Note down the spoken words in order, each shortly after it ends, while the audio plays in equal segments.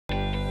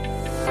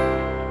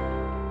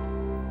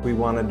We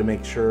wanted to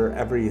make sure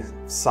every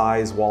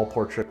size wall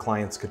portrait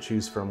clients could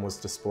choose from was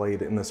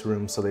displayed in this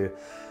room, so they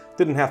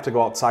didn't have to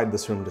go outside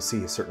this room to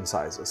see certain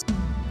sizes.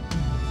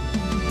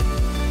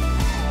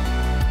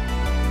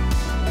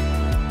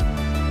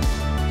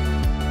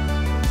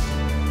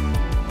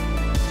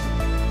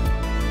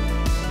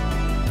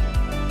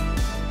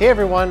 Hey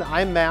everyone,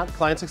 I'm Matt,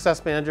 Client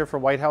Success Manager for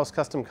White House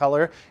Custom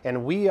Color,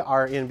 and we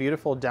are in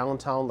beautiful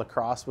downtown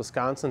Lacrosse,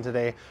 Wisconsin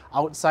today,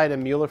 outside of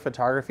Mueller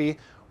Photography.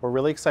 We're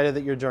really excited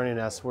that you're joining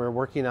us. We're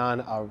working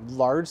on a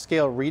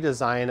large-scale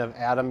redesign of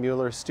Adam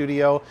Mueller's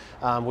studio.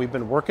 We've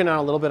been working on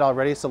it a little bit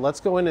already, so let's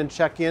go in and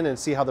check in and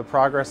see how the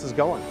progress is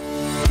going.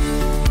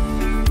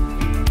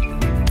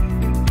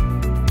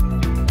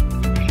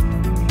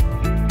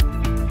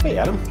 Hey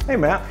Adam. Hey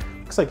Matt.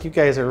 Looks like you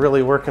guys are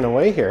really working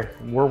away here.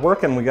 We're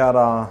working. We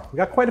got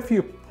quite a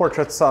few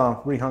portraits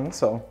rehung.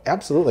 So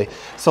absolutely.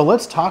 So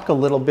let's talk a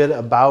little bit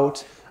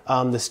about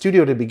the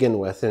studio to begin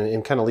with,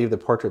 and kind of leave the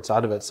portraits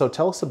out of it. So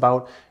tell us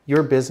about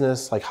your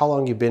business, like how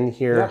long you've been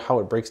here, how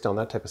it breaks down,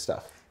 that type of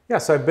stuff. Yeah,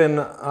 so I've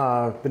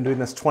been doing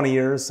this 20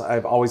 years.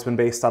 I've always been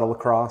based out of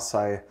Lacrosse.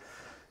 I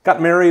got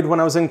married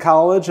when I was in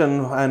college,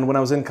 and when I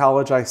was in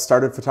college, I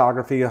started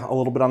photography a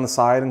little bit on the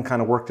side and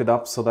kind of worked it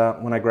up so that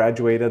when I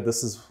graduated,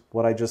 this is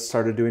what I just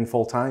started doing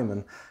full time.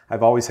 And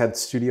I've always had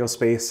studio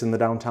space in the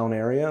downtown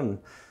area,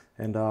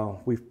 and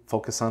we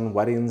focus on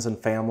weddings and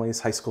families,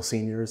 high school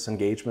seniors,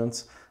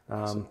 engagements.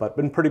 But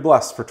been pretty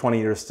blessed for 20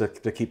 years to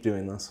keep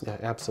doing this. Yeah,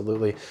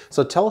 absolutely.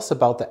 So tell us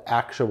about the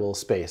actual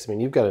space. I mean,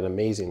 you've got an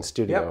amazing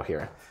studio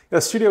here. The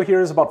studio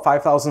here is about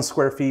 5,000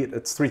 square feet.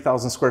 It's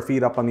 3,000 square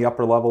feet up on the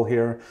upper level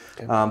here.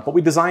 Okay. But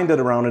we designed it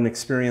around an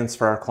experience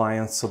for our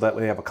clients so that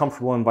they have a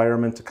comfortable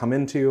environment to come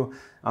into.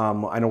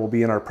 I know we'll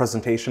be in our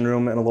presentation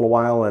room in a little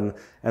while,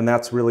 and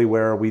that's really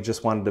where we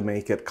just wanted to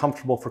make it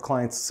comfortable for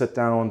clients to sit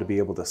down, to be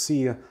able to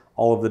see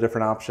all of the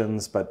different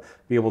options, but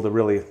be able to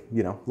really,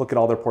 look at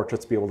all their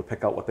portraits, be able to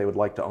pick out what they would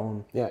like to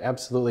own. Yeah,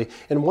 absolutely.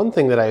 And one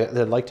thing that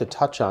I'd like to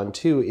touch on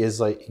too is,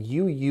 like,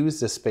 you use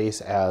this space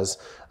as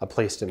a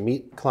place to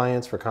meet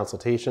clients for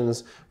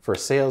consultations, for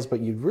sales, but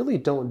you really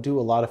don't do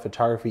a lot of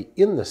photography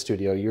in the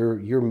studio.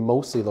 You're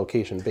mostly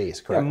location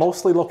based, correct? Yeah,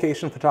 mostly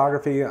location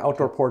photography,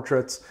 outdoor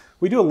portraits.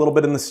 We do a little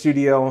bit in the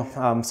studio,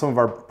 some of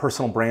our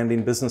personal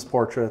branding, business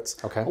portraits,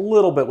 a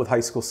little bit with high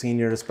school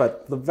seniors,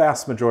 but the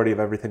vast majority of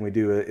everything we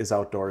do is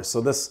outdoors. So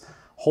this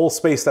whole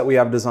space that we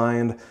have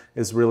designed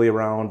is really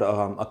around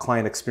a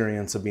client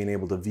experience of being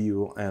able to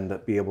view and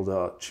be able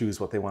to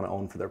choose what they want to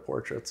own for their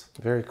portraits.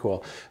 Very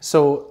cool.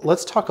 So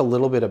let's talk a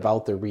little bit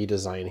about the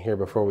redesign here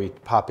before we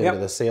pop into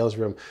the sales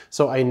room.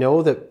 So I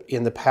know that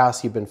in the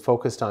past you've been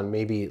focused on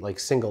maybe like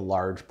single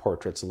large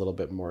portraits a little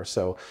bit more.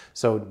 So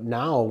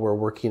now we're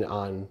working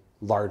on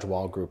large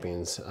wall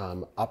groupings,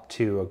 up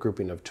to a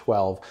grouping of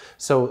 12.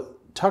 So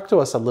talk to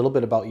us a little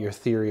bit about your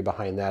theory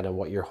behind that and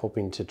what you're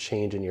hoping to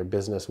change in your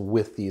business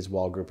with these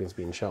wall groupings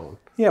being shown.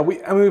 Yeah,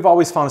 we've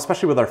always found,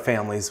 especially with our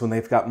families, when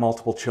they've got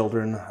multiple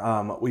children,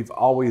 we've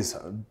always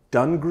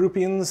done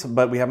groupings,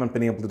 but we haven't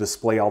been able to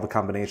display all the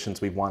combinations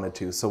we wanted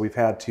to. So we've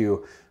had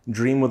to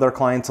dream with our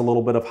clients a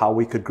little bit of how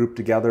we could group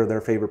together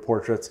their favorite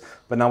portraits,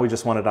 but now we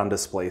just want it on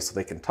display so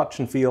they can touch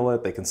and feel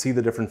it, they can see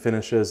the different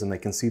finishes, and they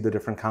can see the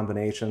different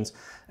combinations.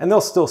 And they'll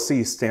still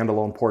see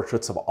standalone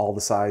portraits of all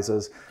the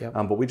sizes,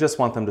 but we just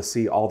want them to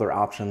see all their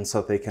options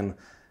so that they can.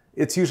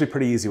 It's usually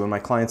pretty easy. When my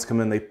clients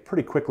come in, they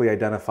pretty quickly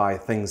identify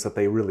things that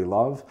they really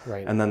love,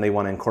 and then they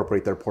want to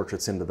incorporate their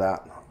portraits into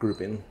that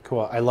grouping.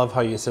 Cool. I love how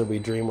you said we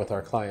dream with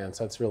our clients.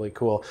 That's really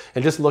cool.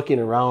 And just looking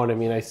around, I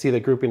mean, I see the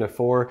grouping of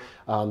 4.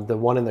 The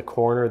one in the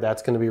corner,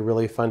 that's going to be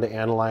really fun to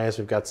analyze.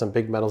 We've got some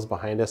big metals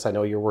behind us. I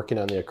know you're working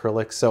on the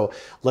acrylics, so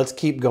let's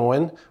keep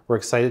going. We're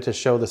excited to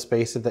show the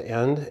space at the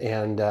end,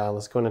 and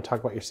let's go in and talk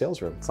about your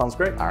sales room. Sounds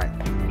great. All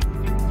right.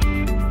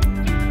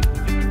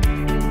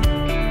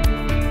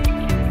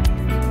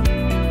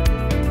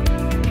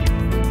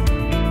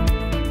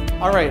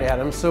 All right,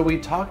 Adam, so we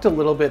talked a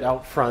little bit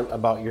out front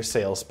about your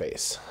sales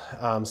space.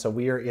 So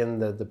we are in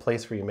the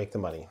place where you make the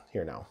money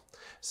here now.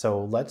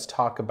 So let's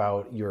talk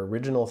about your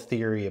original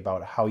theory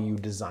about how you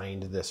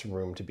designed this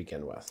room to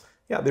begin with.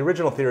 Yeah, the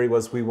original theory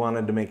was we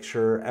wanted to make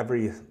sure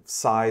every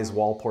size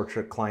wall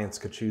portrait clients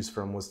could choose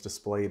from was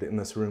displayed in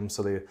this room,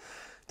 so they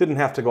didn't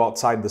have to go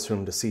outside this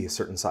room to see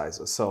certain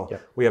sizes. So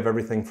we have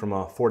everything from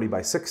a 40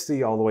 by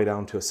 60 all the way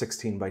down to a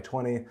 16 by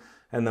 20.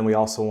 And then we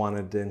also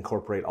wanted to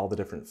incorporate all the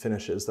different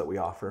finishes that we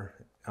offer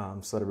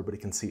so that everybody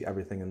can see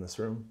everything in this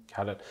room.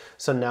 Got it.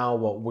 So now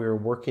what we're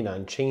working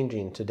on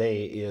changing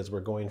today is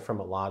we're going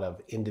from a lot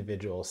of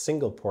individual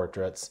single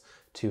portraits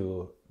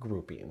to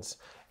groupings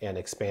and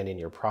expanding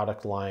your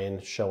product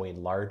line,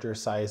 showing larger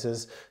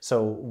sizes.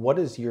 So what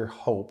is your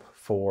hope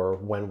for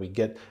when we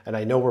get, and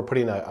I know we're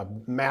putting a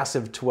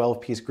massive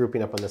 12-piece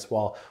grouping up on this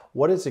wall,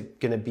 what is it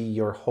going to be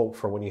your hope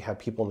for when you have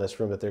people in this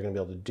room that they're going to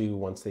be able to do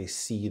once they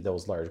see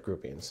those large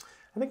groupings?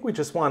 I think we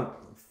just want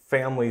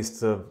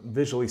families to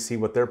visually see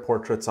what their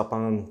portraits up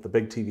on the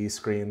big TV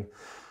screen,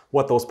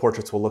 what those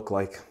portraits will look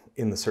like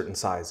in the certain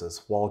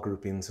sizes, wall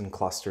groupings and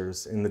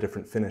clusters in the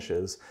different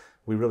finishes.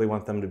 We really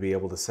want them to be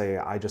able to say,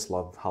 I just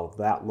love how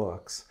that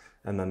looks.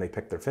 And then they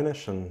pick their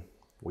finish and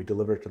we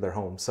deliver it to their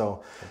home.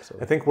 So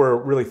Absolutely. I think we're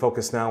really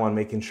focused now on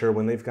making sure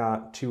when they've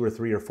got 2 or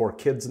 3 or 4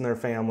 kids in their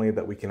family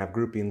that we can have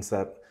groupings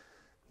that,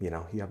 you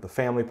know, you have the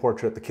family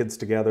portrait, the kids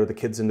together, the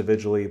kids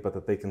individually, but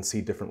that they can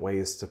see different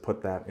ways to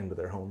put that into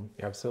their home.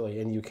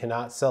 Absolutely. And you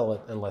cannot sell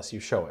it unless you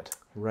show it.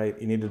 Right.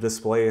 You need to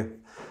display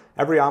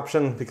every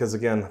option because,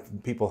 again,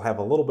 people have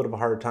a little bit of a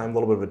hard time, a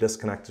little bit of a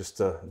disconnect just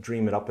to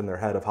dream it up in their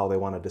head of how they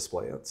want to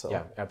display it. So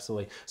yeah,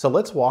 absolutely. So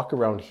let's walk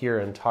around here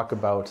and talk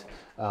about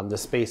the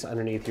space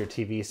underneath your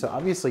TV. So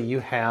obviously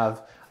you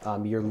have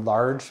your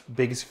large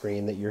big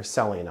screen that you're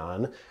selling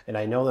on, and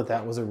I know that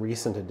that was a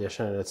recent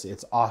addition and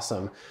it's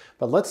awesome,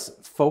 but let's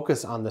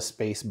focus on the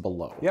space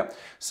below. Yep.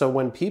 So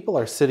when people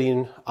are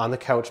sitting on the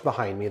couch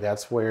behind me,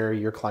 that's where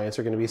your clients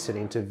are going to be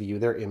sitting to view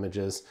their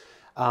images.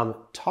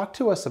 Talk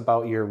to us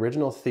about your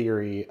original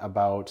theory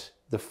about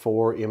the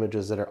 4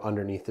 images that are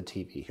underneath the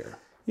TV here.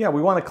 Yeah,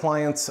 we wanted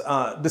clients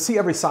to see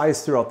every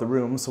size throughout the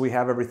room. So we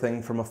have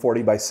everything from a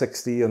 40 by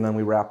 60 and then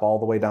we wrap all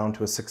the way down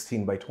to a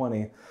 16 by 20.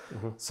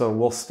 Mm-hmm. So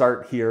we'll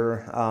start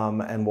here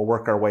and we'll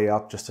work our way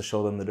up just to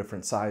show them the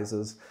different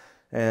sizes.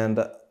 And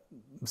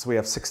so we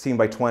have 16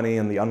 by 20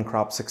 and the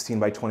uncropped 16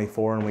 by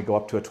 24 and we go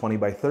up to a 20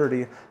 by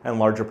 30 and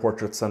larger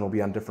portraits then will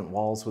be on different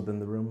walls within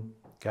the room.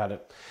 Got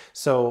it.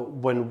 So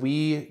when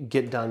we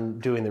get done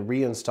doing the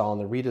reinstall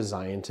and the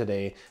redesign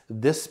today,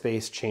 this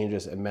space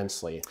changes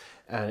immensely.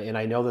 And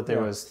I know that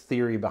there was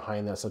theory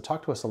behind this. So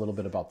talk to us a little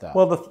bit about that.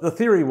 Well, the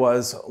theory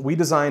was we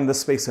designed this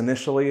space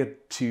initially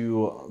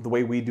to the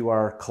way we do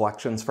our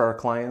collections for our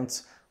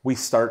clients. We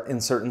start in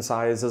certain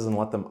sizes and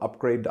let them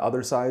upgrade to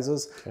other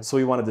sizes. Okay. So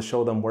we wanted to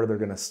show them where they're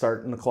going to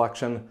start in the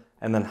collection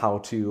and then how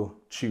to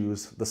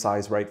choose the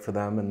size right for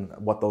them and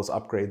what those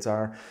upgrades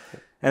are.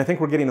 Okay. And I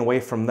think we're getting away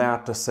from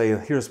that to say,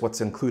 here's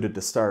what's included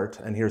to start,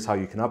 and here's how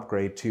you can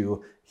upgrade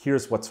to,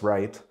 here's what's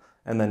right.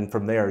 And then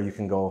from there, you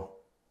can go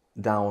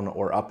down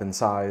or up in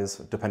size,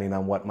 depending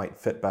on what might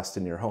fit best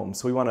in your home.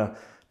 So we want to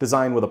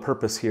design with a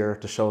purpose here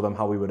to show them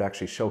how we would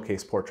actually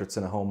showcase portraits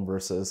in a home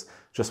versus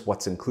just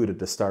what's included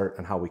to start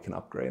and how we can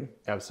upgrade.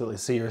 Absolutely.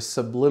 So you're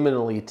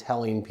subliminally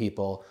telling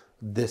people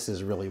this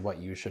is really what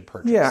you should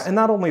purchase. Yeah, and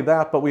not only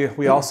that, but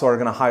we also are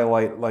going to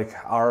highlight like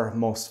our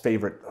most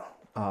favorite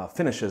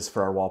finishes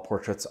for our wall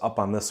portraits up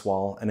on this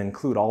wall and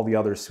include all the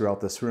others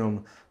throughout this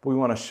room. But we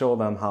want to show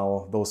them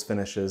how those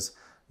finishes,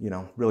 you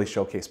know, really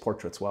showcase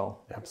portraits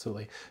well.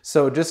 Absolutely.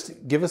 So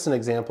just give us an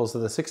example. So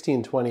the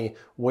 1620,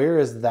 where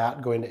is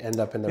that going to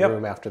end up in the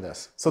room after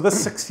this? So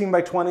this 16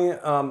 by 20,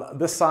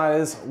 this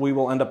size, we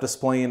will end up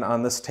displaying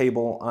on this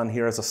table on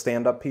here as a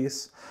stand-up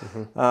piece.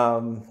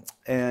 Mm-hmm.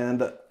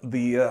 And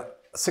the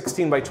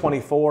 16 by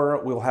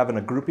 24, we'll have in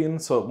a grouping,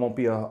 so it won't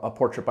be a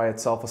portrait by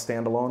itself, a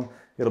standalone.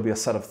 It'll be a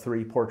set of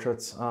 3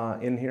 portraits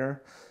in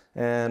here.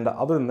 And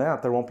other than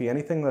that, there won't be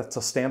anything that's a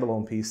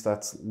standalone piece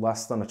that's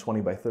less than a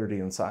 20 by 30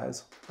 in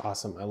size.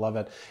 Awesome, I love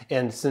it.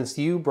 And since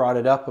you brought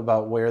it up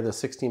about where the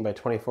 16 by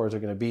 24s are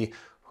going to be,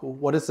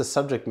 what is the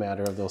subject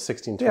matter of those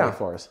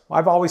 1624s? Yeah.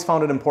 I've always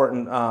found it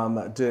important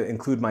to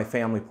include my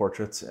family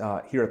portraits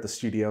here at the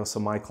studio so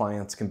my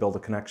clients can build a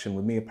connection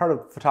with me. A part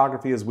of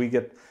photography is we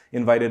get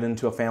invited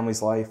into a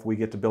family's life, we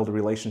get to build a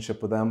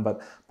relationship with them,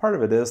 but part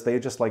of it is they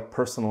just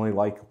personally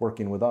like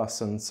working with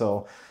us. And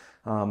so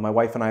my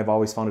wife and I have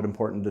always found it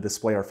important to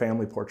display our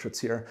family portraits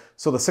here.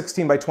 So the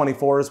 16 by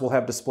 24s we'll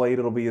have displayed.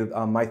 It'll be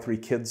my 3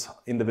 kids'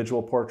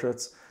 individual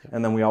portraits.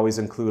 And then we always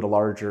include a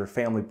larger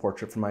family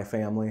portrait for my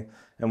family.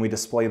 And we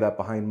display that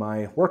behind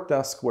my work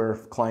desk where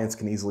clients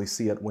can easily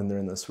see it when they're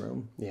in this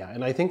room. Yeah,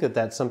 and I think that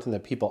that's something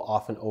that people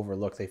often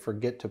overlook. They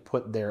forget to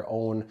put their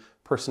own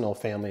personal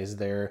families,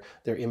 their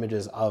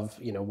images of,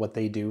 you know, what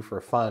they do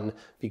for fun,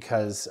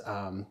 because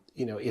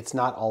you know, it's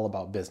not all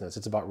about business.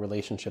 It's about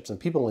relationships, and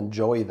people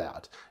enjoy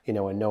that, you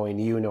know, and knowing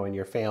you, knowing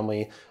your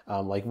family,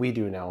 like we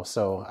do now.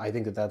 So I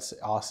think that that's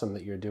awesome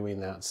that you're doing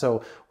that.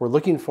 So we're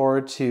looking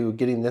forward to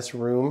getting this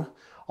room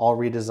all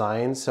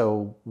redesigned.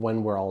 So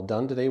when we're all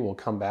done today, we'll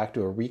come back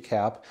to a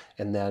recap,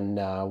 and then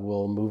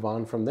we'll move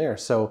on from there.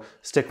 So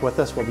stick with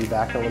us. We'll be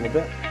back in a little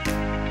bit.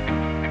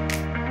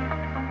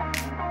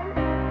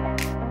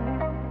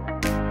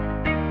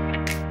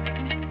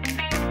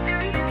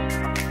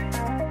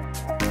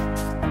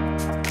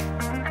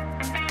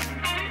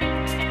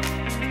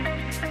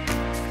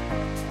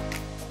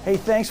 Hey,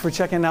 thanks for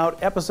checking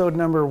out episode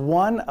number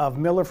 1 of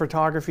Mueller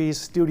Photography's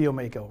Studio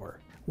Makeover.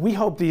 We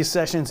hope these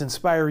sessions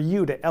inspire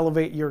you to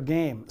elevate your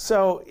game.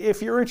 So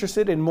if you're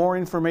interested in more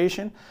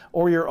information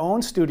or your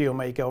own studio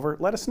makeover,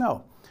 let us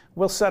know.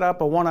 We'll set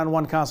up a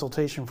one-on-one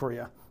consultation for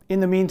you. In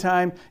the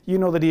meantime, you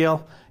know the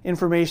deal.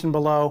 Information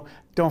below.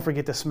 Don't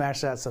forget to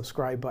smash that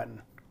subscribe button.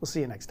 We'll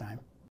see you next time.